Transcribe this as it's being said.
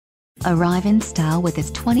Arrive in style with this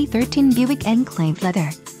 2013 Buick Enclave leather.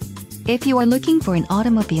 If you are looking for an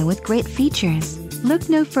automobile with great features, look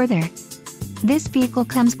no further. This vehicle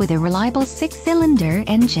comes with a reliable 6-cylinder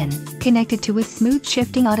engine, connected to a smooth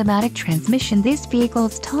shifting automatic transmission. This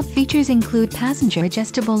vehicle's top features include passenger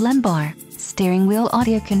adjustable lumbar, steering wheel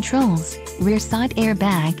audio controls, rear side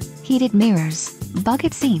airbag, heated mirrors,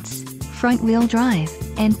 bucket seats, front-wheel drive,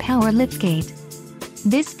 and power liftgate.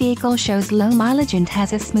 This vehicle shows low mileage and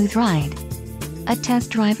has a smooth ride. A test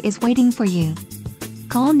drive is waiting for you.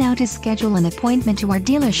 Call now to schedule an appointment to our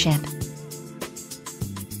dealership.